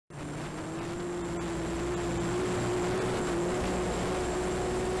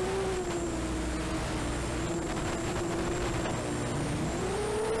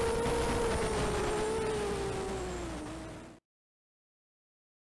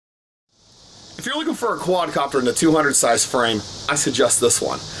If you're looking for a quadcopter in the 200 size frame, I suggest this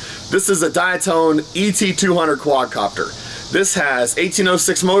one. This is a Diatone ET200 quadcopter. This has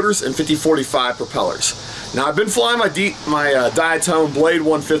 1806 motors and 5045 propellers. Now I've been flying my Diatone Blade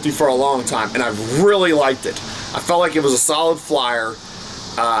 150 for a long time, and I've really liked it. I felt like it was a solid flyer,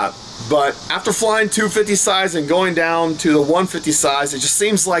 but after flying 250 size and going down to the 150 size, it just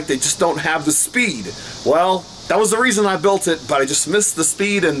seems like they just don't have the speed. Well, that was the reason I built it, but I just missed the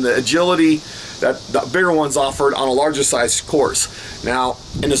speed and the agility that the bigger ones offered on a larger size course. Now,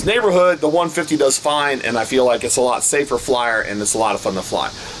 in this neighborhood, the 150 does fine, and I feel like it's a lot safer flyer and it's a lot of fun to fly.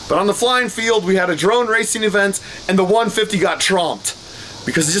 But on the flying field, we had a drone racing event, and the 150 got trumped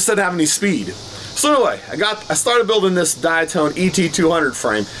because it just didn't have any speed. So anyway, I started building this Diatone ET200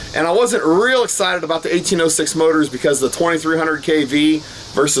 frame, and I wasn't real excited about the 1806 motors because the 2300 kV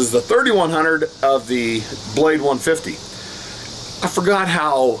versus the 3100 of the Blade 150. I forgot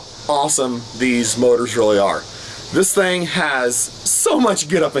how awesome these motors really are. This thing has so much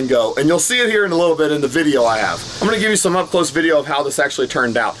get up and go, and you'll see it here in a little bit in the video I have. I'm going to give you some up close video of how this actually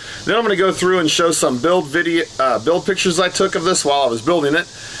turned out. Then I'm going to go through and show some build pictures I took of this while I was building it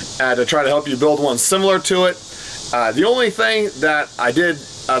to try to help you build one similar to it. The only thing that I did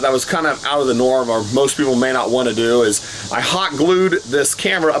that was kind of out of the norm, or most people may not want to do, is I hot glued this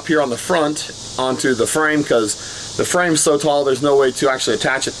camera up here on the front onto the frame because the frame's so tall there's no way to actually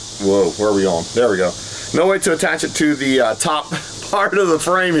attach it. Whoa, where are we going? There we go. No way to attach it to the top part of the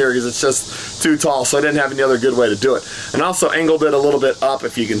frame here because it's just too tall, so I didn't have any other good way to do it. And also angled it a little bit up,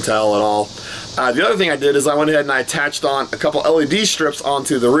 if you can tell at all. The other thing I did is I went ahead and I attached on a couple LED strips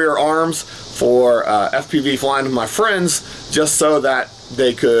onto the rear arms for FPV flying with my friends, just so that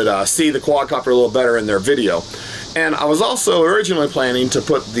they could see the quadcopter a little better in their video. And I was also originally planning to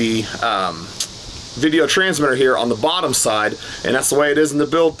put the video transmitter here on the bottom side, and that's the way it is in the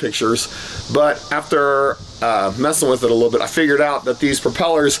build pictures. But after messing with it a little bit, I figured out that these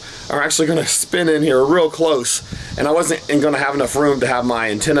propellers are actually going to spin in here real close, and I wasn't going to have enough room to have my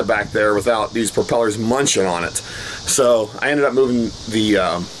antenna back there without these propellers munching on it. So I ended up moving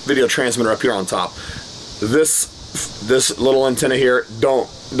the video transmitter up here on top. This little antenna here,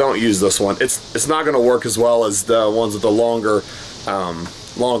 don't use this one. It's not going to work as well as the ones with the longer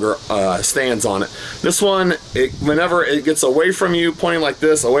stands on it. This one, whenever it gets away from you, pointing like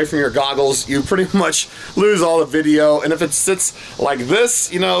this, away from your goggles, you pretty much lose all the video. And if it sits like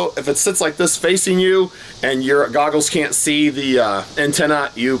this, you know, if it sits like this facing you and your goggles can't see the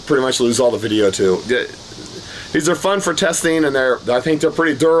antenna, you pretty much lose all the video too. These are fun for testing, and I think they're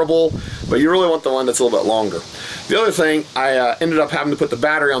pretty durable, but you really want the one that's a little bit longer. The other thing, I ended up having to put the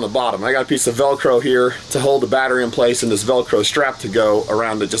battery on the bottom. I got a piece of Velcro here to hold the battery in place, and this Velcro strap to go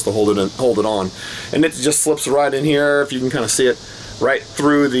around it just to hold it on. And it just slips right in here, if you can kind of see it, right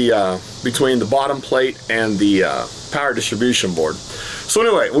through the between the bottom plate and the power distribution board. So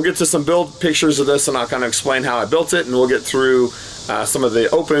anyway, we'll get to some build pictures of this, and I'll kind of explain how I built it, and we'll get through some of the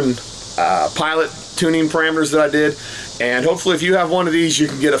open pilot tuning parameters that I did, and hopefully if you have one of these, you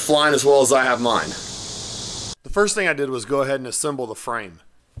can get it flying as well as I have mine. The first thing I did was go ahead and assemble the frame.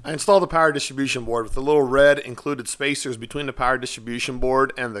 I installed the power distribution board with the little red included spacers between the power distribution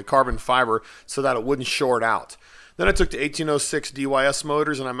board and the carbon fiber so that it wouldn't short out. Then I took the 1806 DYS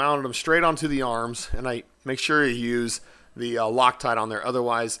motors and I mounted them straight onto the arms, and I make sure you use the Loctite on there,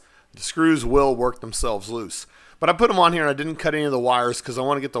 otherwise the screws will work themselves loose. But I put them on here and I didn't cut any of the wires because I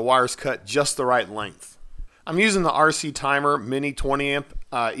want to get the wires cut just the right length. I'm using the RC Timer Mini 20 amp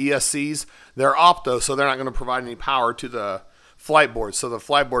ESCs. They're opto, so they're not going to provide any power to the flight board. So the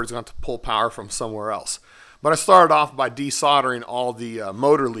flight board is going to have to pull power from somewhere else. But I started off by desoldering all the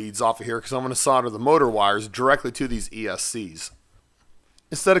motor leads off of here because I'm going to solder the motor wires directly to these ESCs.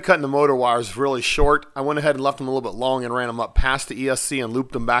 Instead of cutting the motor wires really short, I went ahead and left them a little bit long and ran them up past the ESC and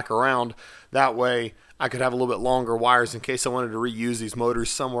looped them back around. That way I could have a little bit longer wires in case I wanted to reuse these motors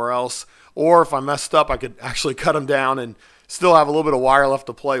somewhere else. Or if I messed up, I could actually cut them down and still have a little bit of wire left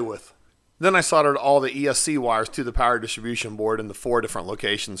to play with. Then I soldered all the ESC wires to the power distribution board in the 4 different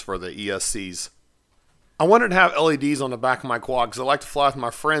locations for the ESCs. I wanted to have LEDs on the back of my quad because I like to fly with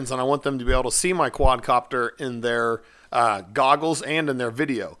my friends and I want them to be able to see my quadcopter in their goggles and in their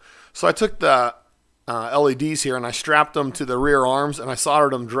video. So I took the LEDs here and I strapped them to the rear arms and I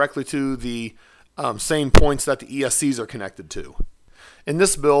soldered them directly to the same points that the ESCs are connected to. In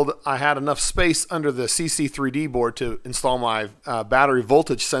this build, I had enough space under the CC3D board to install my battery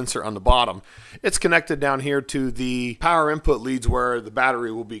voltage sensor on the bottom. It's connected down here to the power input leads where the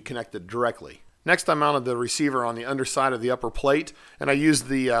battery will be connected directly. Next, I mounted the receiver on the underside of the upper plate, and I used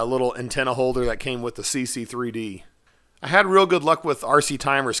the little antenna holder that came with the CC3D. I had real good luck with RC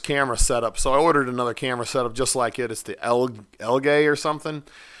Timer's camera setup, so I ordered another camera setup just like it. It's the Elgae or something.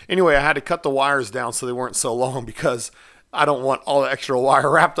 Anyway, I had to cut the wires down so they weren't so long because I don't want all the extra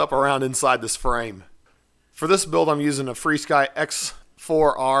wire wrapped up around inside this frame. For this build, I'm using a FrSky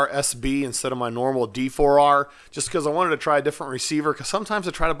X4R SB instead of my normal D4R, just because I wanted to try a different receiver, because sometimes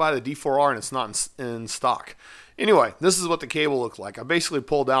I try to buy the D4R and it's not in stock. Anyway, this is what the cable looked like. I basically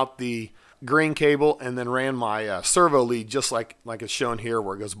pulled out the green cable and then ran my servo lead just like it's shown here,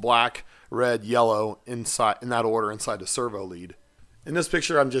 where it goes black, red, yellow inside in that order inside the servo lead. In this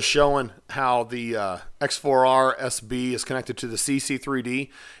picture, I'm just showing how the X4R SB is connected to the CC3D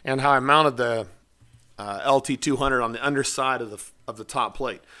and how I mounted the LT200 on the underside of the top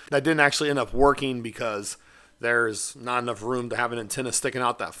plate. That didn't actually end up working because there's not enough room to have an antenna sticking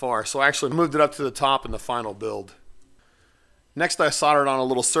out that far, so I actually moved it up to the top in the final build. Next, I soldered on a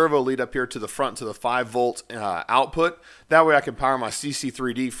little servo lead up here to the front to the 5 volt output. That way I can power my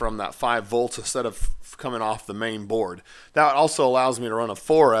CC3D from that 5 volts instead of coming off the main board. That also allows me to run a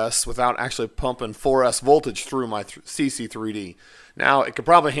 4S without actually pumping 4S voltage through my CC3D. Now, it could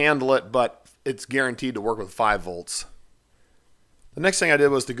probably handle it, but it's guaranteed to work with 5 volts. The next thing I did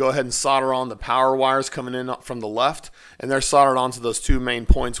was to go ahead and solder on the power wires coming in from the left, and they're soldered onto those 2 main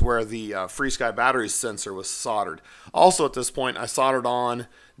points where the FrSky battery sensor was soldered. Also at this point, I soldered on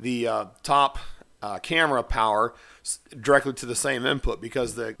the top camera power directly to the same input,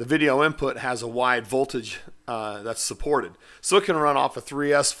 because the video input has a wide voltage that's supported. So it can run off a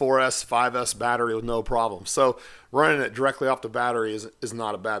 3S, 4S, 5S battery with no problem. So running it directly off the battery is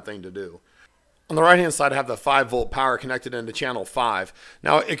not a bad thing to do. On the right hand side, I have the 5 volt power connected into channel 5.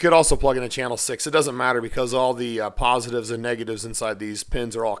 Now, it could also plug into channel 6. It doesn't matter because all the positives and negatives inside these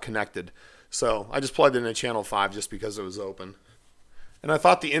pins are all connected. So I just plugged it into channel 5 just because it was open. And I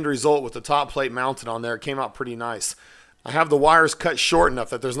thought the end result with the top plate mounted on there came out pretty nice. I have the wires cut short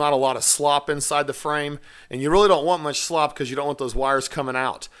enough that there's not a lot of slop inside the frame, and you really don't want much slop because you don't want those wires coming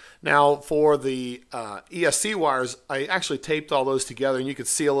out. Now, for the ESC wires, I actually taped all those together, and you could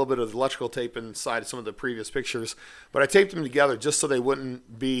see a little bit of the electrical tape inside some of the previous pictures, but I taped them together just so they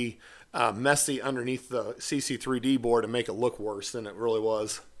wouldn't be messy underneath the CC3D board and make it look worse than it really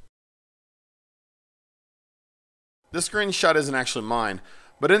was. This screenshot isn't actually mine.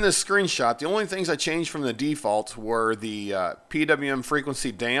 But in this screenshot, the only things I changed from the default were the PWM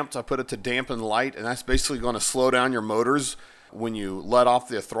frequency damped. I put it to dampen light, and that's basically going to slow down your motors when you let off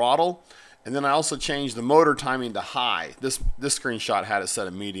the throttle. And then I also changed the motor timing to high. This screenshot had it set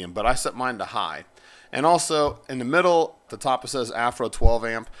at medium, but I set mine to high. And also in the middle, the top it says Afro 12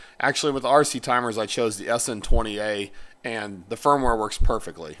 amp. Actually, with RC timers, I chose the SN20A, and the firmware works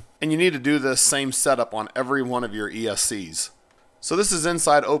perfectly. And you need to do this same setup on every one of your ESCs. So this is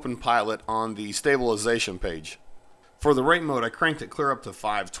inside OpenPilot on the stabilization page. For the rate mode, I cranked it clear up to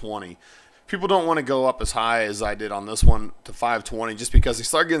 520. People don't want to go up as high as I did on this one to 520 just because they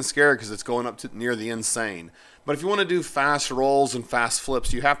start getting scared because it's going up to near the insane. But if you want to do fast rolls and fast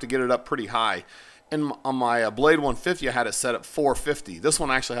flips, you have to get it up pretty high. And on my Blade 150, I had it set at 450. This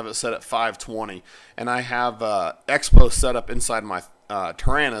one I actually have it set at 520. And I have Expo set up inside my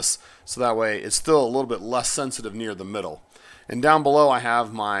Tyrannus, so that way it's still a little bit less sensitive near the middle. And down below I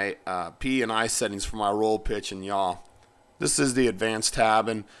have my P and I settings for my roll, pitch, and yaw. This is the advanced tab,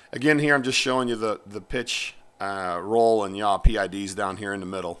 and again here I'm just showing you the pitch, roll, and yaw PIDs down here in the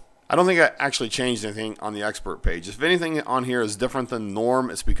middle. I don't think I actually changed anything on the expert page. If anything on here is different than norm,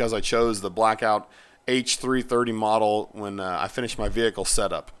 it's because I chose the blackout H330 model when I finished my vehicle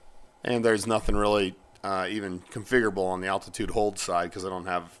setup. And there's nothing really even configurable on the altitude hold side because I don't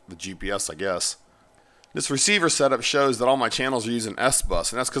have the GPS, I guess. This receiver setup shows that all my channels are using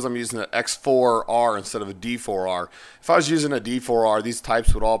S-Bus, and that's because I'm using an X4R instead of a D4R. If I was using a D4R, these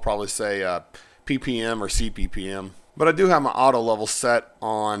types would all probably say PPM or CPPM. But I do have my auto level set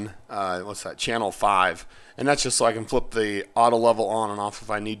on, channel 5. And that's just so I can flip the auto level on and off if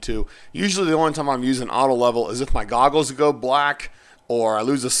I need to. Usually the only time I'm using auto level is if my goggles go black or I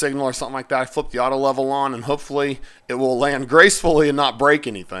lose a signal or something like that. I flip the auto level on and hopefully it will land gracefully and not break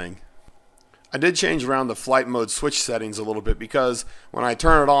anything. I did change around the flight mode switch settings a little bit because when I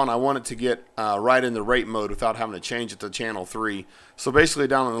turn it on, I want it to get right in the rate mode without having to change it to channel 3. So basically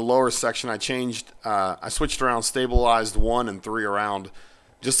down in the lower section, I switched around stabilized 1 and 3 around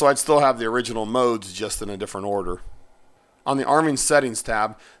just so I'd still have the original modes just in a different order. On the arming settings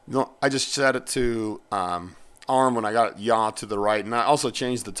tab, I just set it to arm when I got yaw to the right, and I also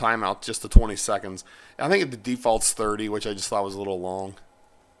changed the timeout just to 20 seconds. I think the default's 30, which I just thought was a little long.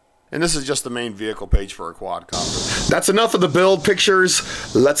 And this is just the main vehicle page for a quadcopter. That's enough of the build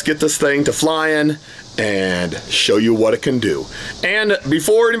pictures. Let's get this thing to flying and show you what it can do. And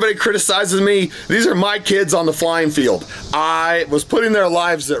before anybody criticizes me, these are my kids on the flying field. I was putting their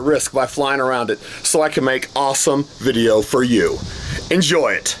lives at risk by flying around it so I can make awesome video for you.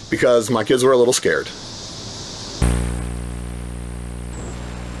 Enjoy it, because my kids were a little scared.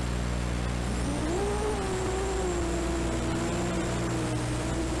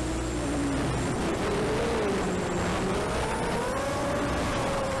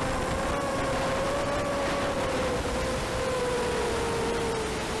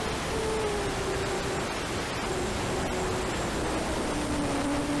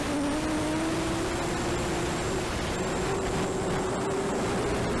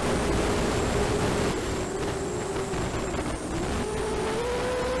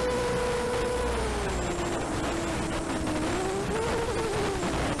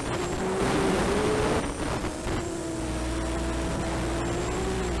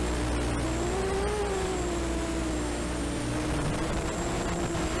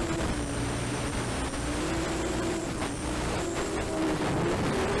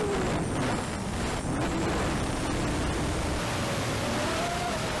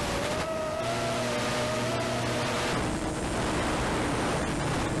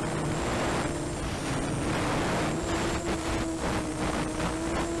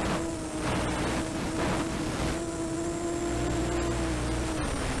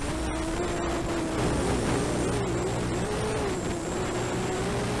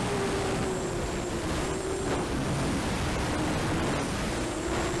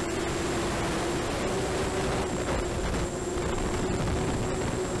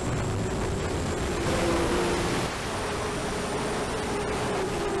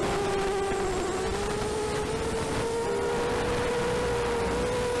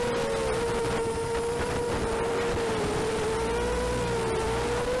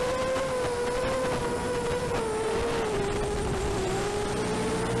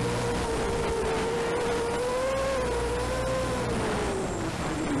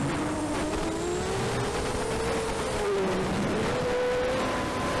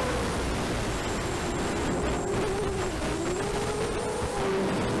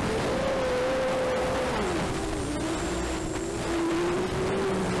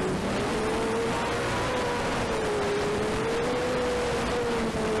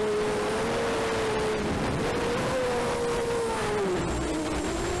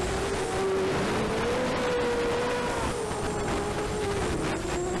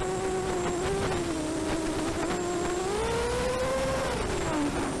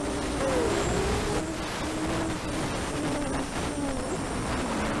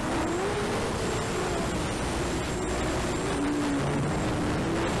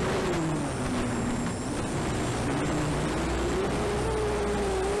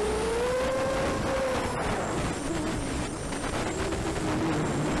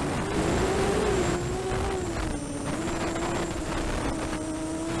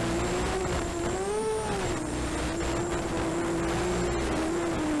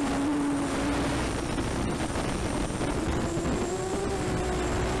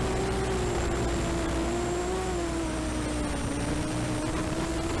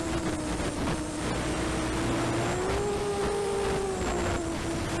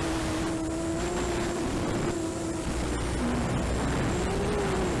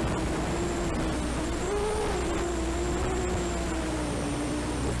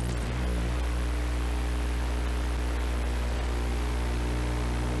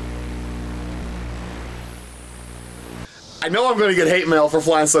 I know I'm going to get hate mail for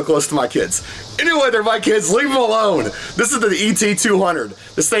flying so close to my kids. Anyway, they're my kids. Leave them alone. This is the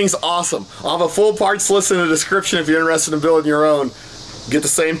ET200. This thing's awesome. I'll have a full parts list in the description if you're interested in building your own. Get the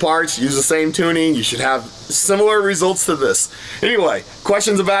same parts, use the same tuning. You should have similar results to this. Anyway,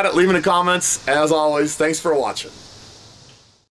 questions about it, leave in the comments. As always, thanks for watching.